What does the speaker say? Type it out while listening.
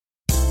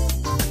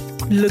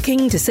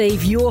Looking to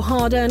save your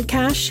hard-earned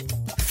cash?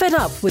 Fed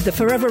up with the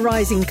forever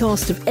rising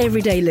cost of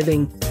everyday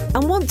living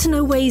and want to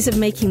know ways of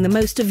making the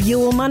most of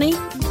your money?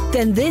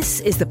 Then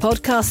this is the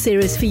podcast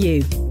series for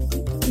you.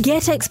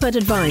 Get expert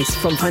advice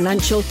from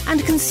financial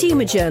and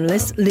consumer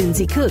journalist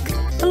Lindsay Cook,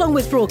 along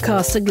with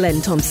broadcaster Glenn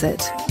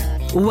Tomsett.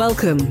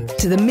 Welcome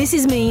to the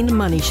Mrs. Mean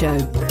Money Show.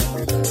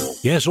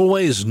 Yes,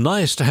 always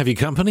nice to have your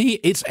company.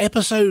 It's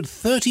episode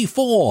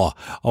 34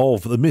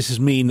 of the Mrs.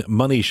 Mean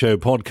Money Show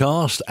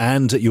podcast,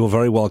 and you're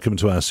very welcome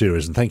to our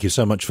series. And thank you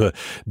so much for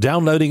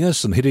downloading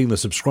us and hitting the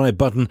subscribe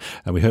button.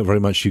 And we hope very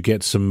much you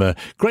get some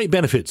great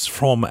benefits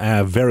from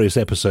our various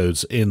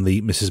episodes in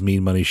the Mrs.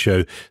 Mean Money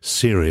Show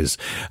series.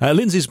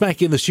 Lindsay's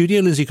back in the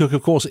studio. Lindsay Cook,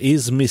 of course,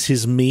 is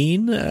Mrs.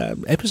 Mean.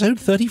 Episode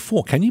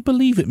 34. Can you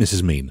believe it,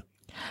 Mrs. Mean?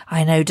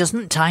 I know,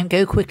 doesn't time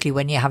go quickly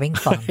when you're having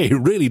fun? It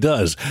really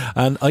does.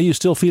 And are you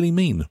still feeling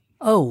mean?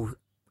 Oh,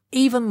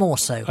 even more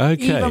so.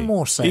 Okay. Even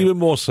more so. Even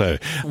more so.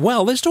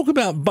 Well, let's talk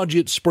about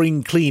budget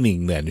spring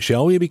cleaning then,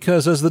 shall we?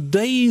 Because as the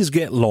days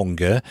get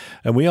longer,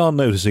 and we are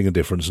noticing a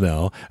difference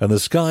now, and the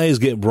skies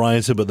get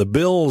brighter, but the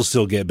bills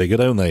still get bigger,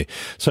 don't they?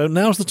 So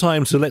now's the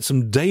time to let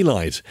some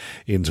daylight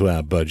into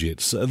our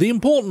budgets. The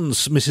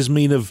importance, Mrs.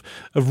 Mean, of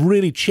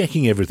really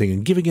checking everything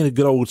and giving it a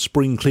good old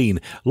spring clean.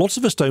 Lots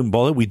of us don't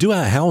bother. We do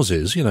our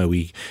houses, and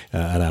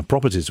our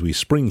properties, we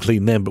spring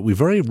clean them, but we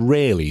very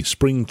rarely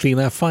spring clean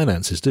our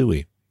finances, do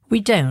we? We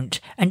don't.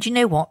 And you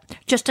know what?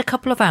 Just a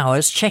couple of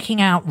hours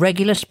checking out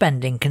regular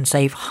spending can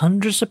save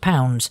hundreds of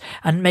pounds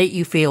and make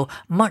you feel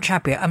much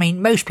happier. I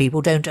mean, most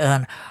people don't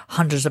earn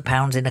hundreds of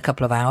pounds in a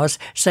couple of hours,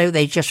 so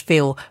they just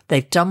feel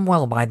they've done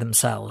well by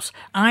themselves.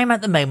 I'm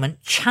at the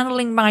moment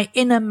channeling my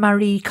inner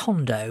Marie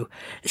Kondo.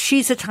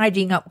 She's a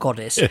tidying up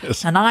goddess.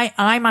 Yes. And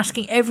I'm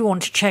asking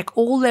everyone to check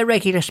all their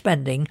regular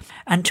spending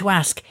and to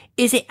ask,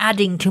 is it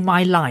adding to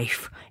my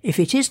life? If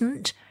it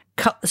isn't,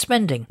 cut the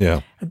spending.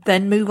 Yeah.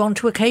 Then move on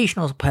to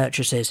occasional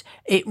purchases.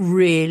 It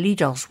really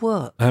does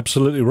work.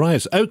 Absolutely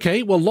right.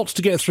 Okay, well, lots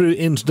to get through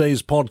in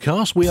today's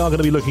podcast. We are going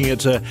to be looking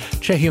at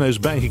checking those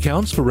bank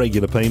accounts for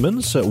regular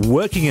payments,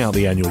 working out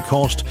the annual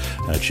cost,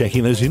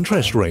 checking those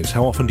interest rates.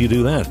 How often do you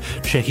do that?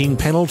 Checking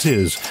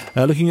penalties,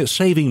 looking at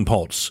saving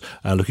pots,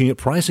 looking at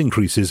price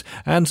increases,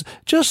 and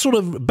just sort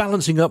of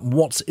balancing up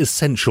what's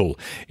essential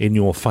in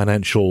your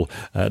financial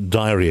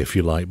diary, if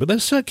you like. But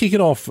let's kick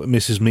it off,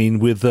 Mrs. Mean,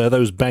 with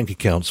those bank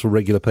accounts for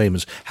regular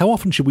payments. How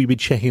often should we be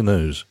checking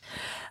those?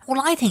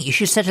 Well, I think you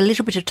should set a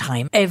little bit of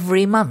time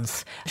every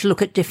month to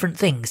look at different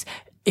things.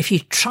 If you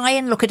try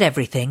and look at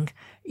everything,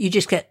 you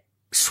just get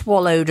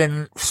swallowed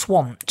and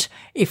swamped.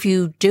 If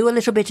you do a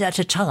little bit at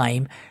a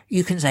time,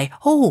 you can say,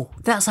 oh,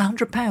 that's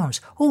 £100.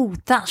 Oh,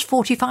 that's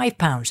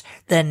 £45.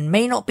 Then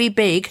may not be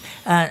big,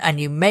 and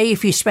you may,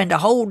 if you spend a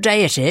whole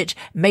day at it,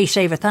 may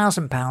save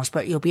 £1,000,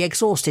 but you'll be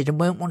exhausted and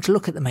won't want to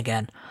look at them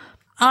again.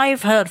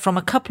 I've heard from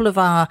a couple of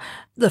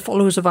the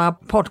followers of our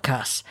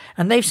podcasts,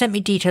 and they've sent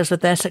me details of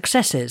their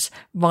successes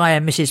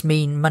via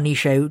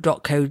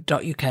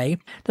mrsmeanmoneyshow.co.uk.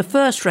 The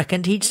first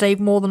reckoned he'd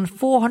saved more than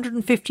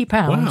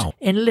 £450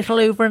 in a little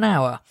over an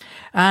hour,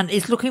 and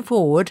is looking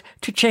forward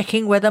to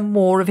checking whether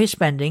more of his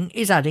spending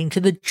is adding to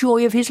the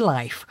joy of his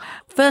life.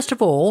 First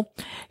of all,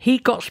 he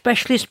got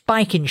specialist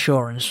bike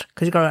insurance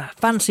because he got a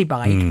fancy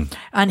bike,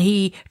 and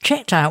he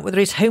checked out whether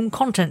his home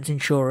contents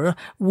insurer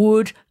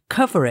would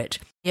cover it.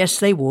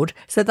 Yes, they would.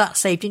 So that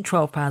saved him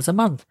 £12 a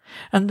month.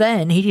 And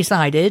then he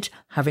decided,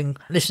 having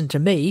listened to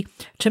me,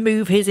 to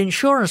move his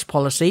insurance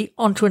policy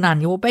onto an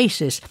annual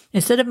basis.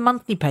 Instead of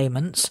monthly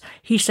payments,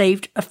 he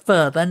saved a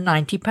further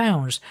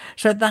 £90.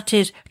 So that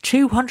is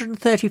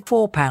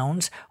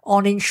 £234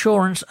 on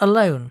insurance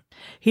alone.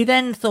 He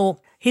then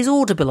thought his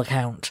Audible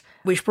account,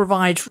 which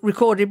provides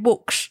recorded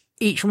books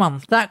each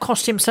month, that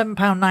cost him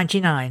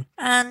 £7.99,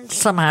 and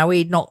somehow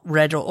he'd not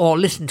read or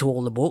listened to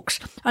all the books,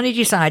 and he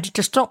decided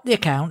to stop the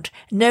account,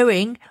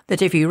 knowing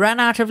that if he ran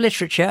out of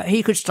literature,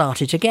 he could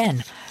start it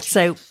again.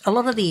 So a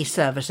lot of these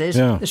services,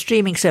 the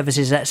streaming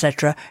services,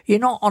 etc., you're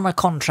not on a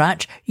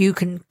contract. You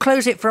can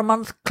close it for a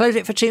month, close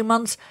it for 2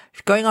 months,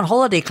 going on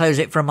holiday, close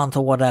it for a month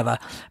or whatever.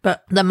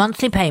 But the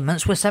monthly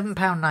payments were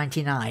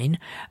 £7.99,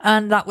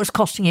 and that was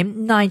costing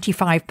him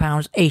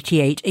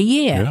 £95.88 a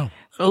year. Yeah.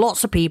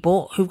 Lots of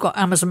people who've got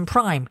Amazon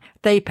Prime,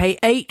 they pay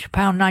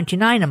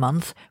 £8.99 a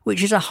month,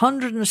 which is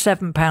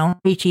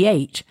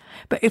 £107.88.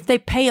 But if they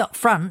pay up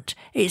front,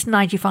 it's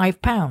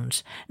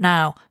 £95.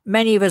 Now,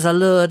 many of us are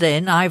lured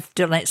in. I've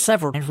done it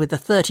several times with a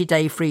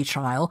 30-day free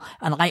trial,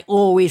 and I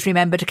always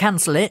remember to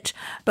cancel it.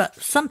 But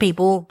some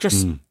people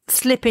just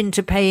slip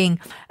into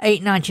paying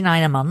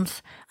 £8.99 a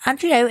month. And,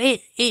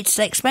 it's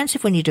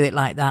expensive when you do it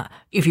like that.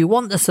 If you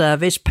want the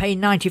service, pay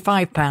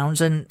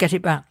 £95 and get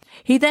it back.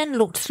 He then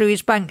looked through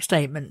his bank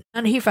statement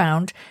and he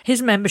found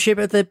his membership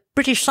of the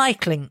British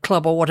Cycling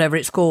Club or whatever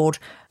it's called.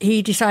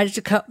 He decided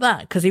to cut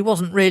that because he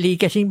wasn't really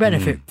getting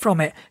benefit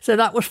from it. So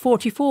that was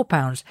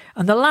 £44.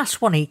 And the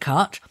last one he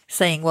cut,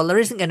 saying, well, there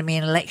isn't going to be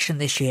an election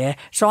this year,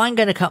 so I'm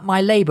going to cut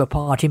my Labour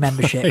Party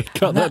membership. He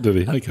cut that, did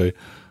he? Okay.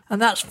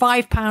 and that's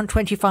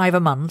 £5.25 a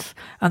month,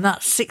 and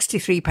that's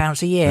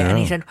 £63 a year. Yeah. And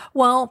he said,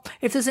 well,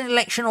 if there's an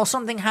election or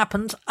something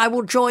happens, I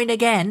will join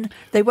again.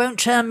 They won't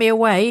turn me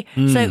away.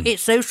 So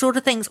it's those sort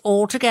of things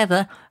all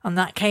together, and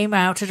that came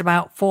out at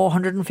about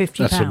 £450.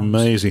 That's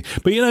amazing.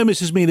 But you know,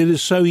 Mrs. Mean, it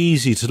is so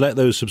easy to let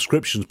those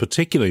subscriptions,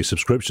 particularly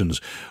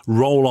subscriptions,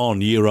 roll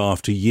on year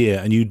after year,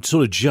 and you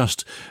sort of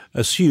just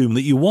assume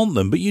that you want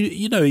them. But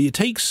you know, it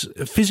takes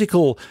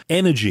physical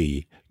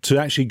energy to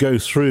actually go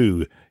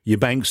through your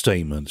bank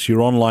statements,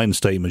 your online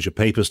statements, your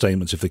paper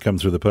statements if they come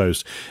through the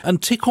post, and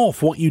tick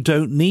off what you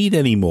don't need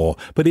anymore.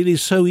 But it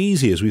is so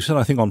easy, as we've said,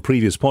 I think, on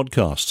previous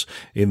podcasts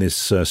in this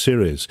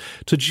series,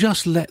 to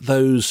just let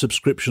those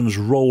subscriptions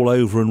roll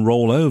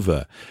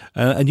over.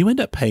 And you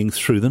end up paying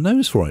through the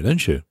nose for it,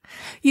 don't you?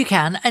 You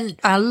can, and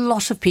a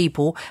lot of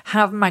people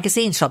have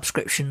magazine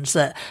subscriptions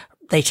that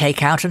they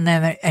take out and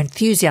they're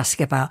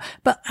enthusiastic about.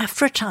 But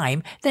after a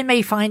time, they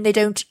may find they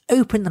don't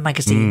open the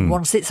magazine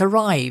once it's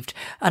arrived.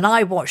 And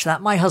I watch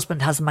that. My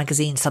husband has a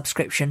magazine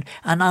subscription,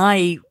 and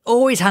I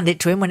always hand it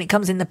to him when it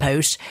comes in the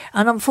post.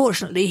 And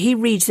unfortunately, he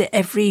reads it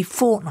every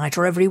fortnight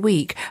or every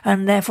week,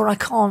 and therefore I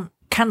can't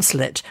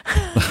cancel it.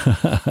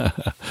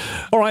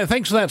 All right,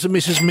 thanks for that to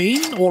Mrs.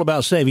 Mean, all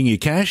about saving you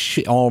cash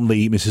on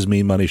the Mrs.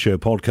 Mean Money Show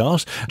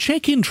podcast.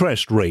 Check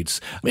interest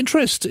rates.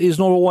 Interest is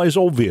not always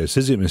obvious,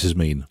 is it, Mrs.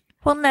 Mean?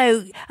 Well,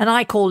 no, and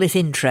I call this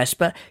interest,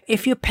 but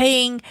if you're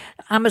paying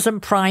Amazon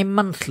Prime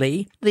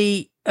monthly,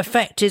 the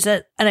effect is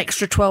an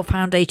extra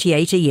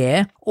 £12.88 a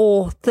year,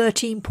 or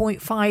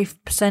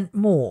 13.5%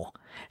 more.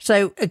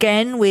 So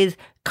again, with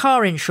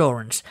car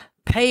insurance,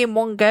 pay in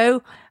one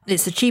go.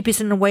 It's the cheapest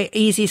and the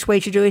easiest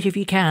way to do it if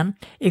you can.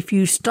 If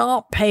you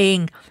start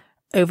paying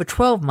over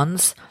 12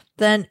 months,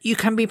 then you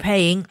can be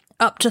paying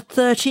up to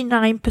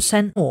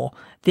 39% more.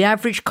 The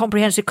average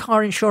comprehensive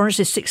car insurance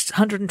is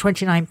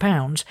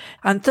 £629,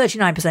 and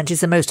 39% is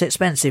the most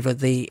expensive of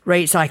the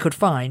rates I could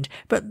find.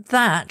 But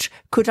that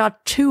could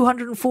add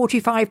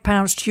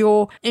 £245 to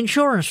your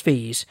insurance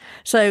fees.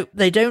 So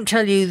they don't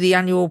tell you the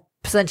annual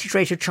percentage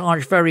rate of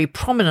charge very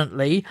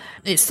prominently.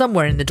 It's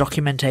somewhere in the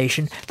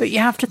documentation, but you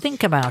have to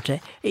think about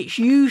it. It's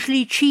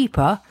usually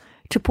cheaper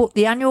to put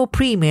the annual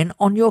premium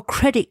on your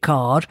credit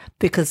card,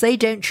 because they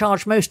don't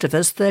charge most of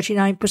us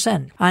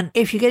 39%. And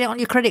if you get it on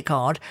your credit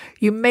card,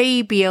 you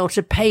may be able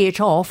to pay it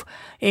off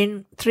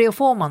in 3 or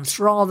 4 months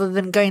rather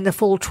than going the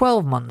full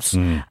 12 months.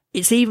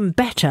 It's even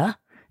better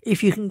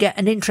if you can get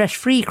an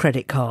interest-free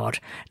credit card.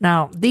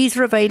 Now, these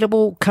are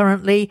available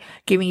currently,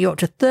 giving you up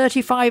to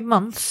 35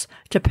 months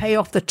to pay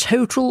off the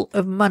total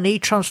of money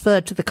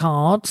transferred to the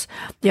cards.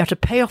 You have to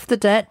pay off the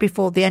debt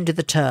before the end of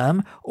the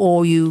term,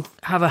 or you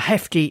have a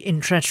hefty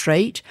interest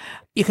rate.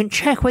 You can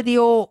check whether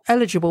you're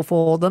eligible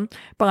for them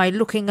by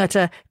looking at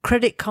a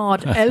credit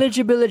card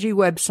eligibility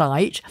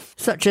website,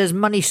 such as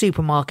Money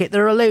Supermarket.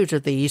 There are loads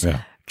of these.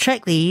 Yeah.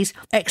 Check these.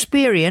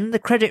 Experian, the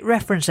credit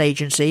reference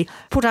agency,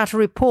 put out a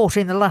report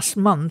in the last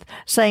month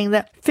saying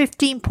that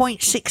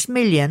 15.6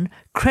 million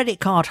credit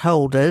card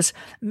holders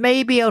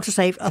may be able to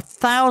save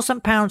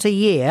 £1,000 a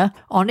year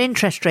on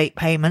interest rate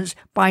payments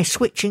by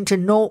switching to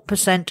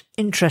 0%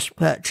 interest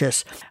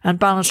purchase and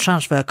balance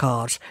transfer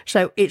cards.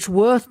 So it's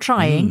worth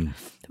trying.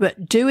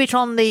 But do it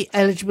on the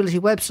eligibility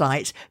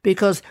websites,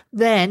 because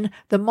then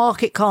the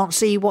market can't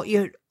see what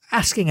you're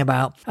asking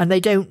about, and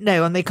they don't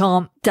know, and they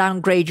can't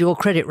downgrade your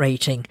credit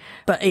rating.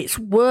 But it's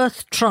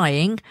worth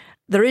trying.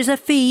 There is a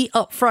fee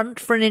up front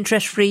for an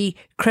interest-free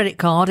credit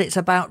card. It's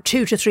about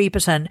 2 to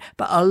 3%,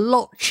 but a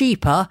lot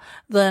cheaper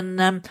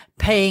than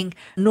paying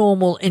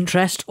normal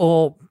interest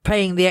or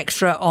paying the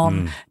extra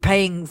on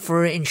paying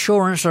for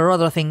insurance or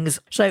other things.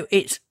 So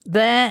it's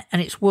there,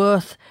 and it's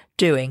worth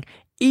doing.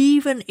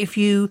 Even if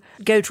you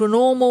go to a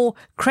normal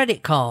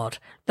credit card,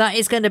 that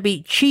is going to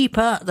be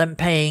cheaper than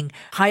paying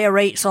higher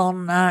rates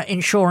on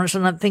insurance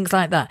and things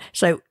like that.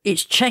 So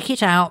it's check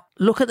it out,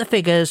 look at the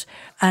figures,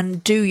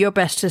 and do your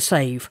best to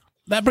save.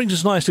 That brings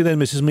us nicely then,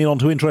 Mrs. Mean, on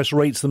to interest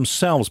rates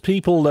themselves.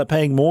 People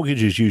paying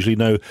mortgages usually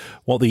know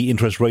what the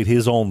interest rate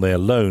is on their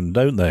loan,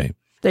 don't they?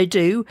 They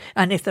do,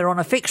 and if they're on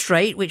a fixed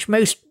rate, which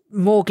most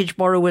mortgage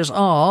borrowers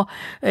are,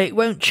 it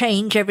won't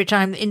change every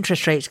time the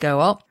interest rates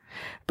go up.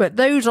 But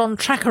those on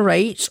tracker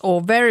rates or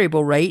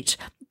variable rates,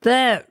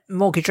 their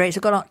mortgage rates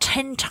have gone up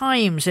 10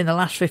 times in the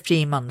last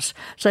 15 months.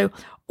 So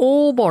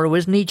all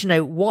borrowers need to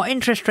know what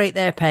interest rate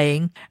they're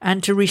paying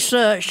and to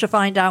research to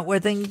find out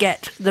whether they can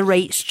get the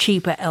rates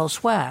cheaper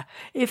elsewhere.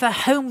 If a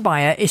home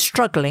buyer is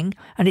struggling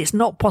and it's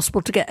not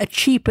possible to get a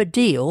cheaper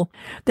deal,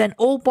 then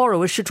all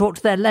borrowers should talk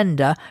to their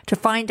lender to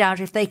find out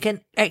if they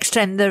can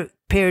extend the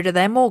period of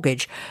their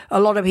mortgage. A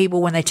lot of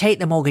people, when they take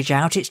the mortgage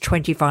out, it's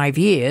 25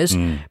 years,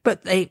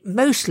 but they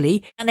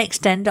mostly can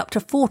extend up to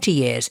 40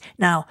 years.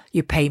 Now,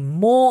 you pay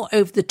more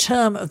over the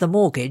term of the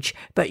mortgage,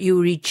 but you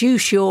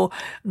reduce your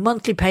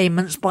monthly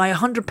payments by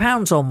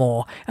 £100 or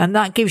more, and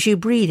that gives you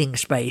breathing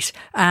space.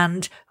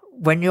 And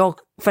when your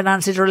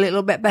finances are a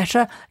little bit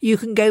better, you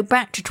can go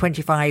back to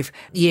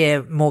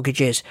 25-year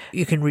mortgages.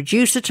 You can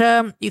reduce the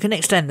term, you can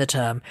extend the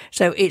term.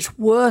 So it's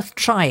worth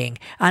trying.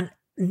 And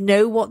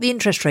know what the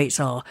interest rates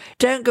are.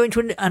 Don't go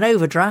into an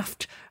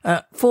overdraft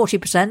at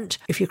 40%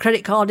 if your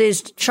credit card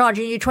is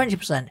charging you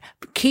 20%.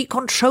 Keep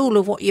control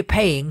of what you're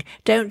paying.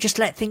 Don't just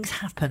let things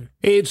happen.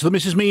 It's the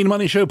Mrs. Mean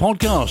Money Show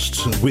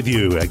podcast with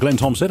you, Glenn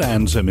Thompson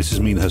and Mrs.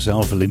 Mean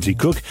herself, Lindsay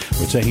Cook.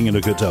 We're taking a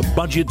look at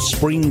budget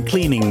spring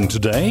cleaning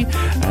today,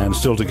 and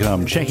still to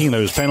come, checking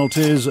those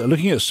penalties,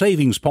 looking at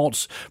savings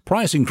pots,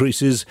 price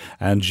increases,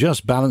 and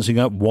just balancing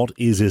up what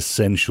is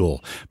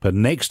essential. But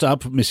next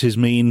up, Mrs.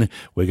 Mean,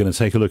 we're going to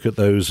take a look at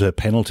those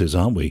penalties,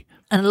 aren't we?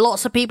 And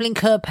lots of people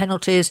incur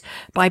penalties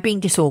by being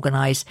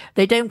disorganised.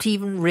 They don't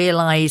even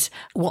realise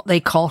what they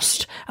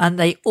cost, and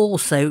they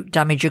also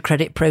damage your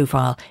credit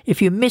profile.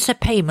 If you miss a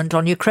payment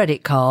on your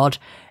credit card,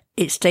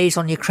 it stays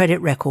on your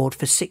credit record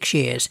for 6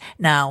 years.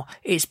 Now,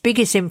 its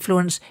biggest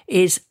influence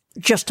is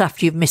just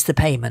after you've missed the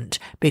payment,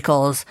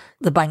 because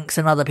the banks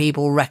and other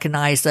people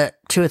recognise that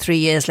 2 or 3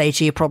 years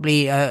later you're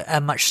probably a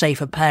much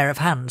safer pair of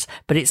hands.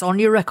 But it's on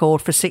your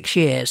record for 6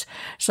 years.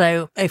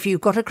 So if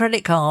you've got a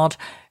credit card,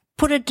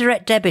 put a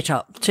direct debit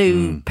up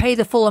to pay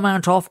the full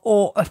amount off,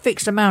 or a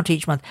fixed amount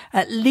each month.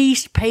 At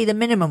least pay the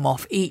minimum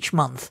off each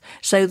month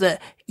so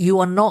that you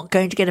are not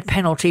going to get a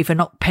penalty for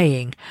not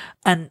paying.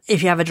 And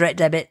if you have a direct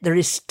debit, there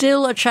is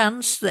still a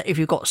chance that if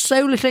you've got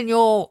so little in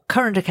your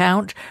current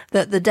account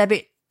that the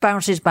debit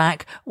bounces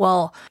back,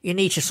 well, you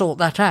need to sort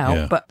that out.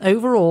 Yeah. But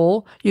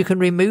overall, you can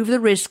remove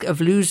the risk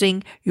of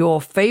losing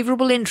your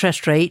favourable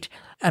interest rate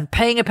and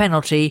paying a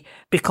penalty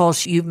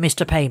because you've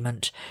missed a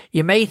payment.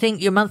 You may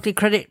think your monthly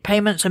credit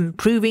payments are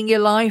improving your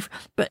life,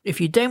 but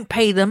if you don't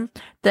pay them,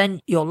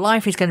 then your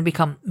life is going to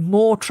become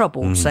more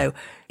troubled. So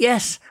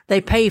yes,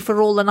 they pay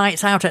for all the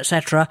nights out,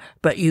 etc.,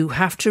 but you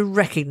have to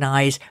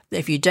recognise that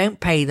if you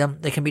don't pay them,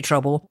 there can be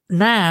trouble.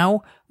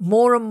 Now,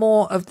 more and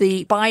more of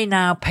the buy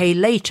now, pay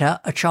later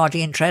are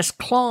charging interest.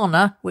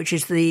 Klarna, which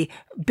is the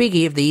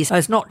biggie of these,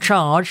 has not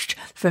charged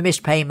for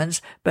missed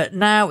payments, but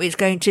now it's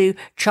going to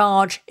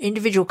charge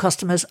individual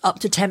customers up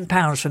to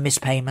 £10 for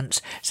missed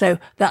payments. So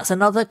that's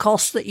another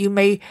cost that you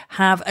may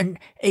have, and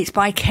it's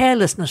by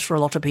carelessness for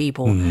a lot of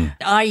people.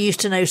 I used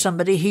to know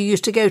somebody who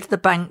used to go to the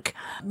bank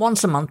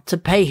once a month to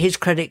pay his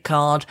credit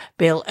card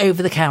bill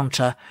over the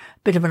counter.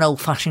 Bit of an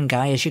old-fashioned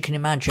guy, as you can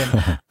imagine.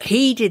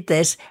 He did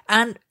this,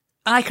 and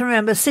I can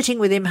remember sitting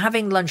with him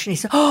having lunch, and he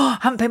said, I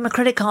haven't paid my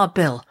credit card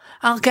bill.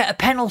 I'll get a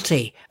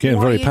penalty.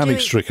 Getting very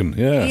panic-stricken.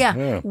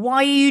 Yeah. Why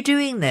are you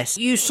doing this?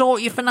 You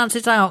sort your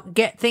finances out,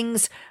 get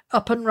things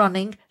up and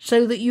running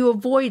so that you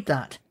avoid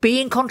that. Be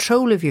in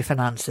control of your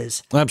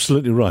finances.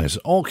 Absolutely right.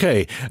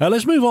 Okay,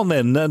 let's move on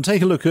then and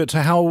take a look at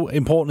how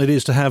important it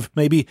is to have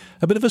maybe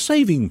a bit of a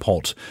saving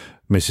pot,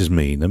 Mrs.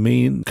 Mean. I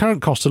mean,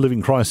 current cost of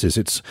living crisis,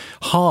 it's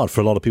hard for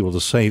a lot of people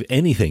to save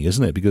anything,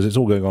 isn't it? Because it's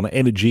all going on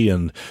energy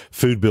and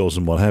food bills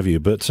and what have you.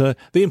 But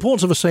the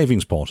importance of a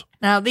savings pot.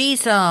 Now,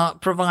 these are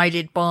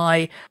provided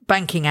by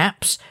banking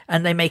apps,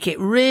 and they make it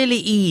really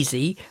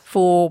easy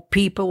for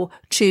people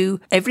to,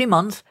 every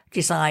month,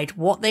 decide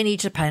what they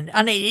need to spend.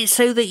 And it's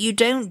so that you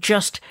don't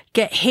just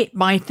get hit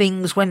by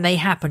things when they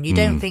happen. You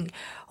don't think,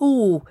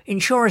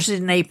 insurance is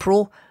in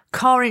April,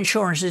 car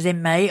insurance is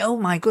in May. Oh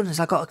my goodness,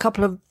 I got a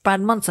couple of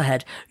bad months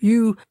ahead.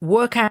 You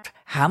work out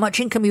how much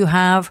income you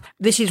have.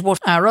 This is what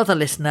our other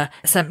listener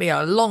sent me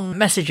a long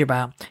message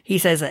about. He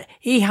says that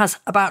he has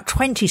about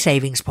 20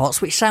 savings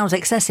pots, which sounds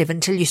excessive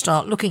until you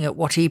start looking at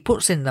what he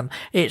puts in them.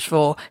 It's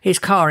for his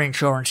car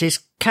insurance, his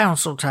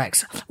council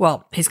tax.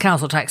 Well, his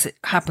council tax, it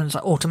happens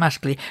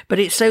automatically, but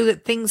it's so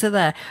that things are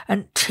there.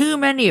 And too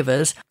many of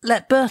us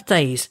let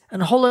birthdays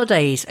and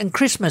holidays and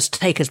Christmas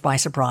take us by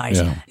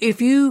surprise. Yeah.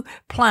 If you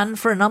plan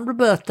for a number of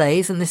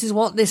birthdays, and this is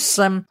what this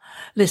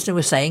listener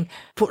was saying,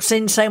 puts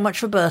in so much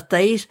for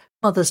birthdays,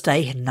 Mother's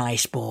Day,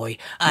 nice boy,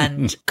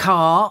 and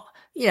car,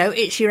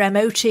 it's your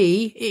MOT,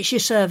 it's your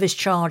service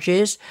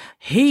charges.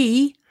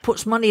 He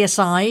puts money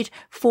aside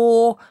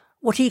for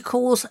what he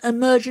calls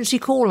emergency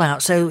call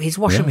out. So his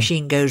washing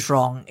machine goes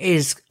wrong,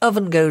 his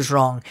oven goes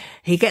wrong,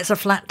 he gets a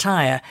flat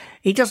tyre.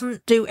 He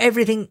doesn't do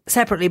everything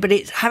separately, but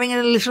it's having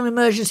a little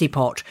emergency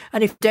pot.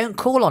 And if you don't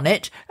call on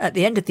it, at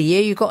the end of the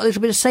year, you've got a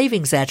little bit of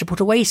savings there to put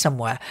away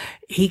somewhere.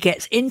 He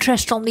gets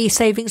interest on these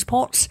savings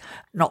pots,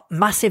 not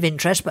massive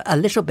interest, but a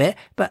little bit.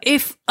 But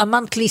if a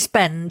monthly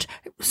spend,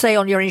 say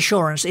on your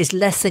insurance, is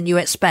less than you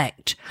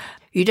expect,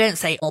 you don't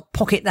say, I'll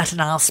pocket that and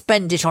I'll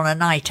spend it on a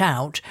night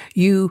out.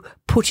 You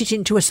put it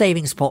into a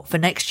savings pot for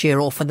next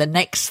year or for the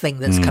next thing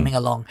that's coming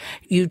along.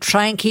 You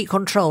try and keep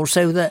control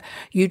so that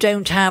you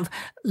don't have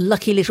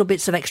lucky little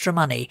bits of extra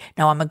money.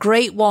 Now, I'm a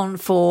great one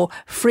for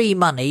free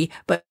money,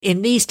 but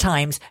in these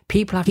times,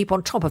 people have to keep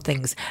on top of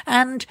things.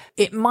 And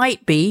it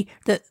might be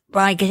that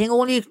by getting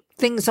all your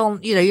things on,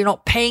 you're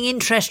not paying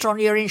interest on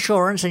your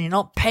insurance and you're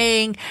not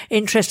paying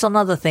interest on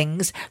other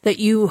things, that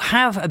you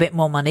have a bit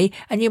more money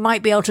and you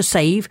might be able to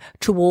save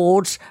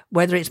towards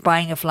whether it's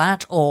buying a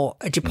flat or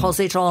a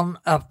deposit on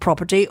a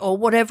property or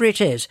whatever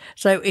it is.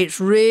 So it's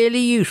really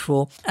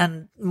useful,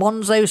 and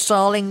Monzo,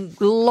 Starling,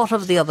 a lot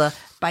of the other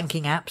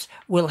banking apps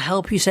will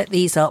help you set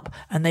these up,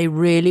 and they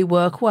really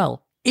work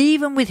well.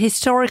 Even with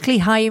historically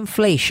high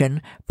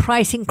inflation,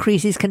 price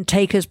increases can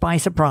take us by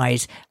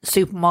surprise.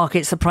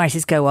 Supermarkets, the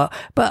prices go up,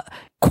 but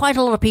quite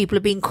a lot of people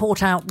have been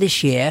caught out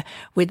this year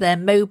with their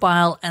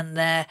mobile and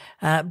their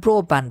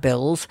broadband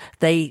bills.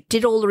 They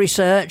did all the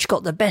research,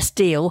 got the best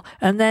deal,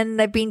 and then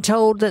they've been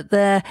told that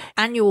their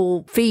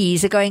annual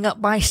fees are going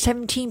up by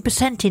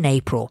 17% in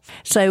April.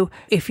 So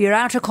if you're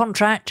out of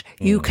contract,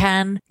 you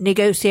can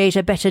negotiate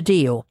a better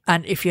deal.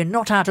 And if you're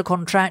not out of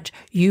contract,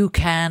 you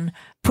can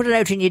put it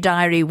out in your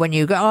diary when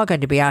you are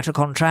going to be out of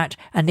contract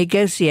and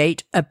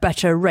negotiate a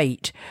better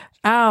rate.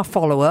 Our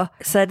follower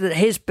said that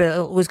his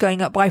bill was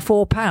going up by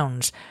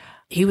 £4.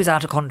 He was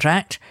out of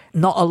contract,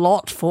 not a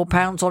lot,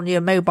 £4 on your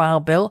mobile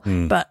bill,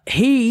 but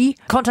he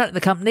contacted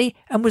the company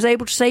and was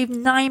able to save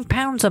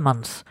 £9 a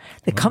month.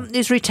 The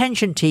company's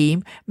retention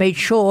team made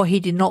sure he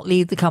did not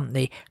leave the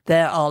company.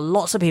 There are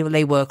lots of people,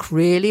 they work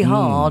really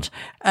hard,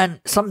 and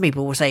some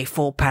people will say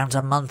 £4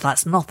 a month,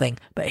 that's nothing,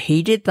 but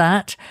he did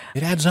that.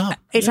 It adds up.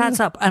 It adds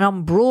up. And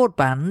on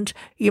broadband,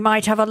 you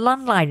might have a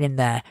landline in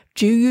there.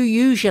 Do you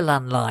use your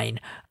landline?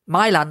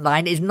 My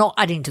landline is not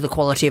adding to the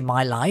quality of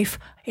my life.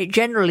 It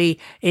generally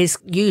is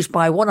used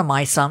by one of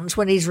my sons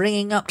when he's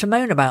ringing up to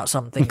moan about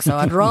something. So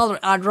I'd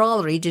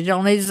rather he did it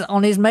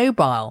on his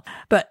mobile.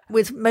 But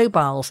with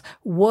mobiles,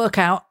 work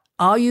out,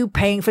 are you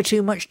paying for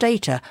too much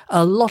data?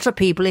 A lot of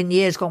people in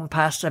years gone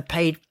past have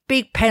paid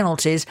big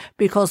penalties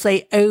because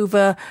they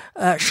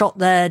overshot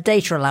their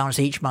data allowance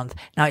each month.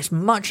 Now it's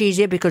much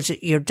easier because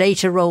your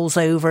data rolls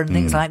over and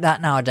things like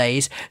that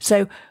nowadays.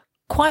 So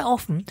quite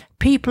often,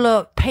 people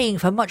are paying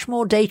for much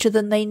more data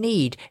than they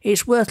need.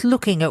 It's worth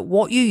looking at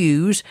what you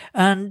use,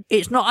 and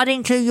it's not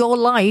adding to your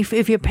life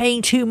if you're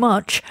paying too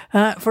much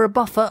for a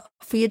buffer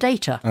for your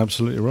data.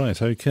 Absolutely right.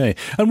 Okay.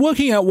 And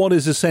working out what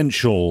is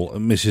essential,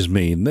 Mrs.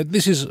 Mean,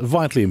 this is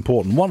vitally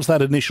important. Once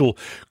that initial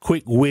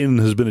quick win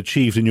has been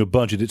achieved in your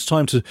budget, it's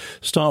time to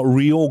start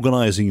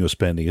reorganising your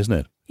spending, isn't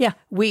it? Yeah,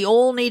 we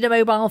all need a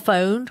mobile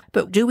phone,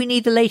 but do we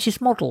need the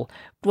latest model?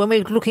 When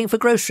we're looking for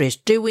groceries,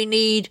 do we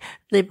need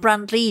the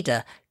brand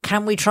leader?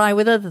 Can we try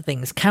with other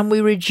things? Can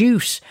we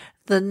reduce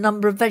the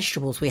number of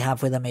vegetables we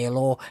have with a meal,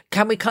 or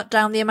can we cut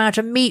down the amount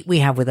of meat we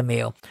have with a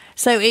meal?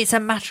 So it's a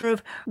matter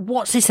of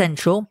what's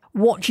essential,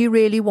 what do you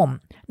really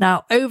want?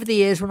 Now, over the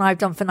years when I've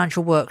done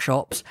financial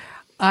workshops,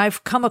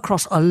 I've come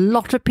across a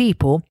lot of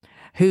people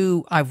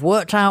who I've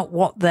worked out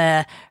what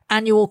their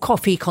annual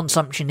coffee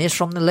consumption is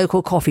from the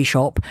local coffee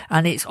shop,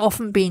 and it's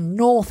often been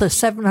north of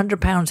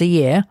 £700 a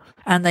year,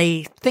 and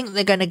they think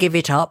they're going to give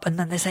it up, and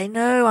then they say,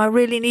 no, I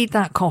really need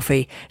that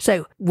coffee.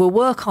 So we'll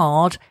work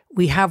hard,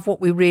 we have what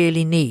we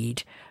really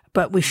need,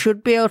 but we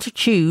should be able to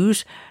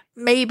choose.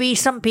 Maybe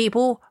some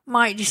people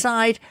might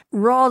decide,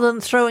 rather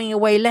than throwing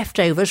away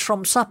leftovers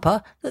from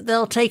supper, that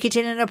they'll take it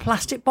in a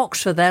plastic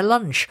box for their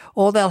lunch,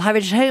 or they'll have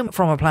it at home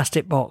from a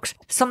plastic box.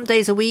 Some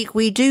days a week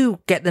we do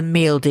get the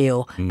meal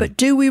deal, but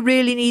do we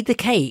really need the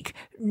cake?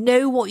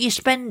 Know what you're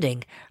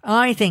spending.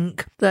 I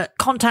think that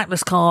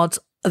contactless cards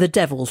are the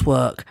devil's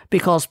work,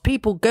 because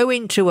people go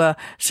into a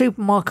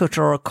supermarket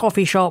or a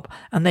coffee shop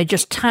and they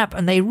just tap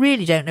and they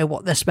really don't know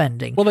what they're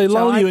spending. Well, they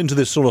lull you into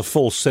this sort of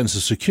false sense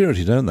of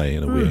security, don't they,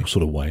 in a weird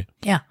sort of way?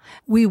 Yeah.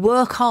 We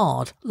work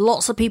hard.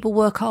 Lots of people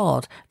work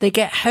hard. They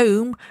get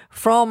home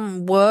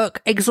from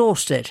work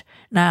exhausted.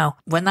 Now,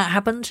 when that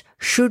happens,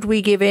 should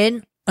we give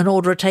in and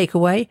order a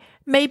takeaway?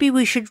 Maybe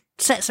we should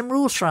set some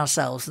rules for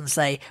ourselves and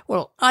say,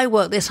 well, I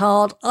work this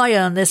hard, I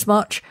earn this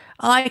much,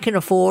 I can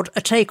afford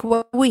a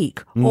takeaway a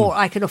week, or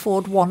I can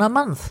afford one a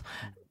month.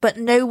 But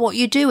know what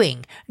you're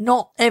doing,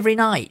 not every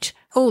night.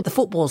 Oh, the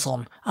football's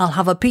on, I'll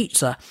have a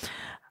pizza.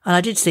 And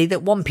I did see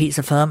that one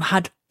pizza firm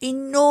had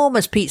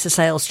enormous pizza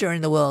sales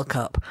during the World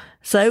Cup.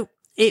 So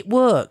it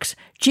works.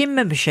 Gym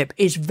membership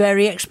is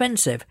very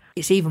expensive.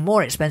 It's even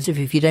more expensive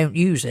if you don't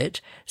use it.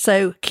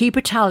 So keep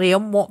a tally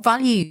on what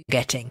value you're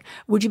getting.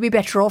 Would you be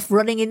better off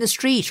running in the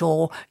street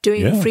or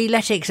doing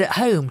freeletics at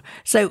home?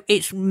 So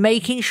it's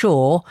making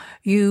sure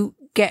you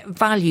get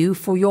value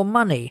for your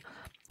money.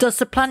 Does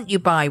the plant you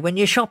buy when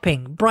you're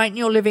shopping brighten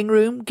your living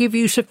room, give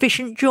you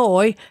sufficient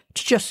joy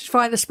to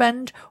justify the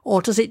spend?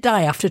 Or does it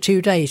die after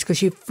 2 days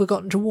because you've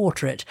forgotten to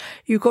water it?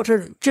 You've got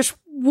to just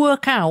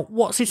work out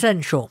what's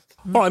essential.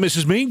 All right,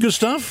 Mrs. Mean, good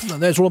stuff.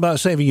 That's all about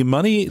saving you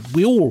money.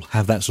 We all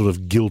have that sort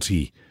of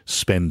guilty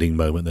spending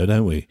moment, though,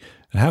 don't we?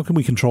 How can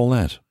we control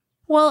that?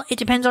 Well, it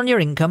depends on your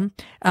income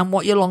and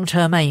what your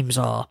long-term aims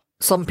are.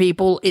 Some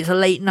people, it's a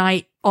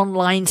late-night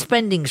online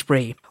spending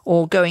spree,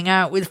 or going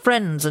out with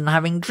friends and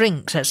having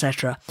drinks,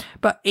 etc.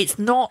 But it's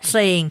not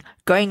saying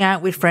going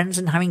out with friends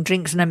and having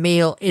drinks and a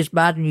meal is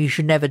bad and you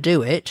should never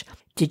do it.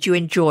 Did you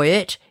enjoy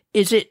it?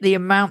 Is it the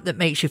amount that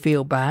makes you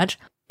feel bad?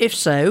 If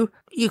so,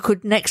 you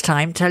could next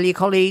time tell your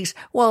colleagues,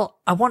 well,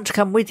 I want to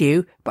come with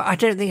you, but I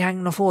don't think I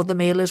can afford the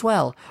meal as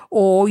well.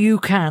 Or you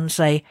can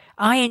say,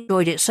 I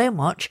enjoyed it so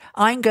much,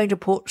 I'm going to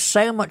put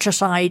so much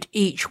aside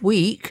each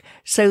week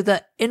so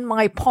that in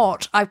my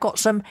pot, I've got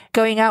some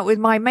going out with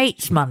my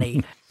mates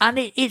money. And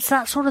it's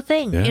that sort of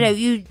thing. Yeah. You know,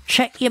 you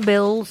check your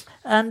bills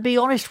and be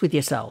honest with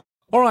yourself.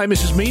 All right,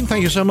 Mrs. Mean,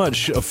 thank you so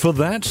much for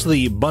that.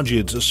 The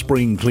Budget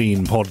Spring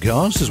Clean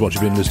podcast is what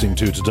you've been listening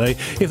to today.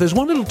 If there's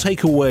one little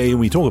takeaway, and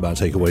we talk about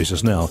takeaways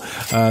just now,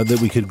 that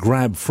we could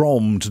grab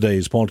from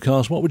today's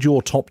podcast, what would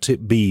your top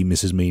tip be,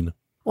 Mrs. Mean?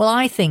 Well,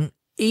 I think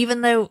even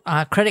though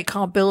our credit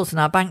card bills and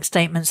our bank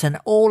statements are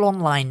all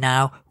online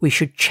now, we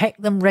should check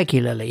them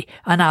regularly,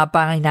 and our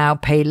buy now,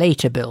 pay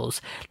later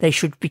bills. They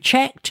should be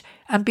checked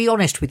and be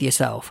honest with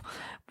yourself.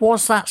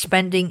 Was that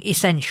spending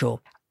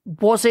essential?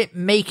 Was it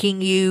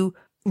making you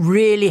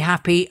really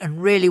happy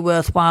and really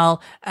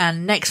worthwhile,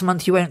 and next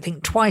month you won't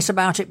think twice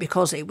about it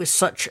because it was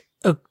such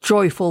a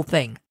joyful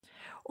thing?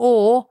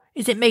 Or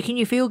is it making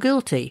you feel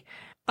guilty?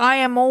 I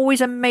am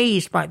always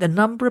amazed by the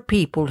number of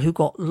people who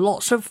got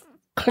lots of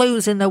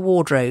clothes in their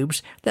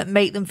wardrobes that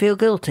make them feel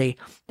guilty.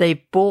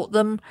 They bought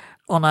them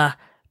on a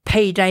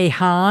payday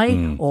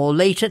high or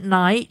late at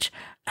night,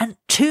 and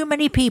too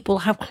many people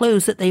have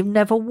clothes that they've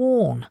never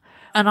worn.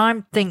 And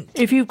I think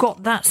if you've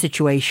got that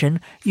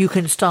situation, you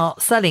can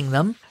start selling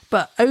them.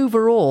 But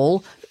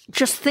overall,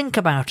 just think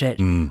about it.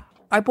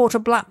 I bought a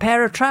black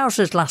pair of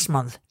trousers last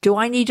month. Do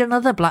I need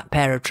another black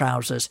pair of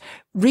trousers?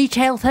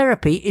 Retail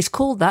therapy is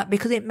called that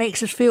because it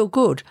makes us feel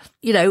good.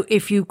 You know,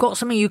 if you've got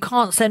something you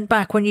can't send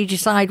back when you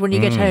decide when you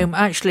get home,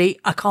 actually,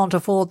 I can't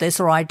afford this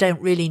or I don't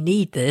really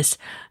need this.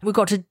 We've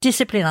got to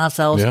discipline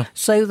ourselves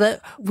so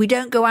that we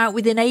don't go out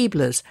with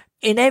enablers.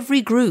 In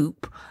every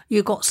group,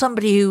 you've got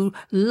somebody who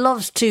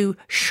loves to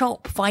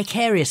shop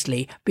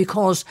vicariously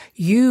because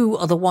you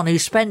are the one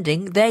who's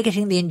spending. They're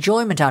getting the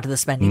enjoyment out of the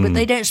spending, but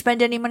they don't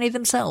spend any money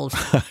themselves.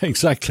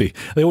 Exactly.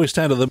 They always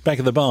stand at the back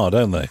of the bar,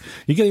 don't they?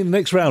 You're getting the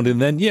next round in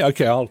then,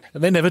 and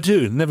they never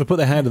do. Never put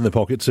their hand in their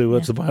pocket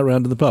to buy a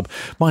round in the pub.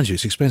 Mind you,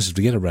 it's expensive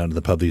to get a round in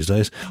the pub these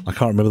days. I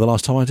can't remember the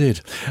last time I did.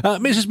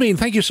 Mrs. Mean,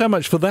 thank you so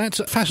much for that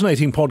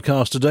fascinating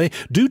podcast today.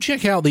 Do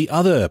check out the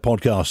other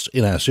podcasts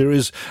in our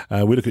series.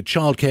 We look at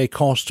childcare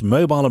costs,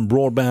 mobile and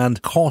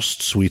broadband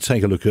costs. We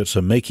take a look at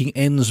making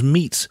ends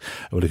meet.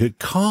 We look at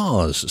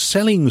cars,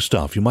 selling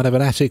stuff. You might have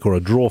an attic or a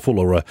drawer full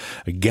or a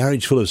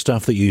garage full of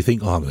stuff that you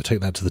think, I'm going to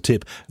take that to the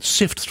tip.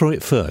 Sift through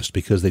it first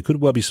because there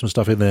could well be some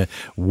stuff in there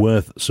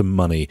worth some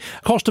money.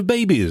 Cost of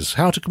babies,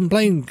 how to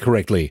complain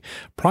correctly,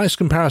 price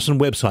comparison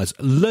websites,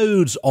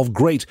 loads of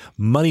great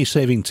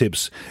money-saving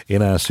tips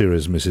in our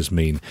series, Mrs.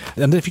 Mean.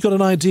 And if you've got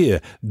an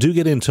idea, do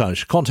get in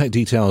touch. Contact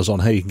details on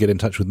how you can get in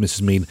touch with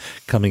Mrs. Mean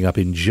coming up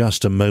in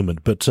just a moment.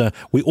 But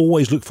we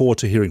always look forward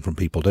to hearing from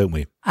people, don't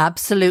we?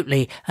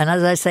 Absolutely. And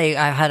as I say,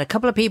 I've had a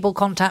couple of people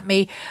contact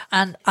me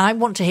and I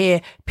want to hear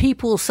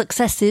people's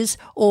successes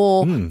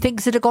or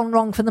things that have gone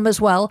wrong for them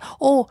as well.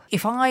 Or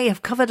if I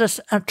have covered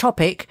a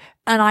topic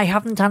and I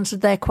haven't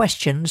answered their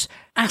questions,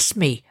 ask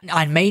me.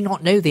 I may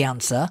not know the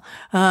answer.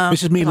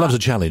 Mrs. Mean loves a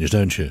challenge,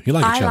 don't you? You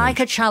like a challenge. I like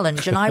a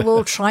challenge and I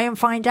will try and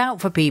find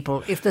out for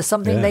people if there's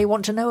something they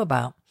want to know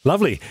about.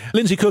 Lovely.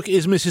 Lindsay Cook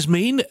is Mrs.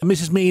 Mean.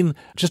 Mrs. Mean,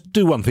 just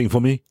do one thing for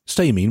me.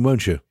 Stay mean,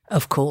 won't you?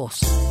 Of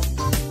course.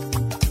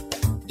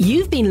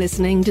 You've been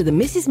listening to the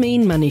Mrs.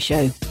 Mean Money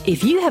Show.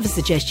 If you have a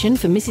suggestion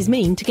for Mrs.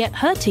 Mean to get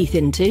her teeth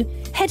into,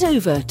 head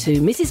over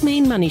to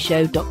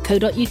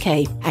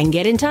mrsmeanmoneyshow.co.uk and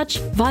get in touch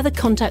via the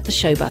Contact the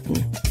Show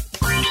button.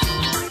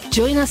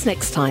 Join us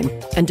next time,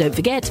 and don't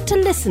forget to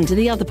listen to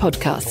the other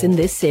podcasts in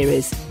this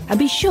series, and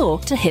be sure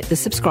to hit the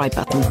subscribe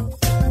button.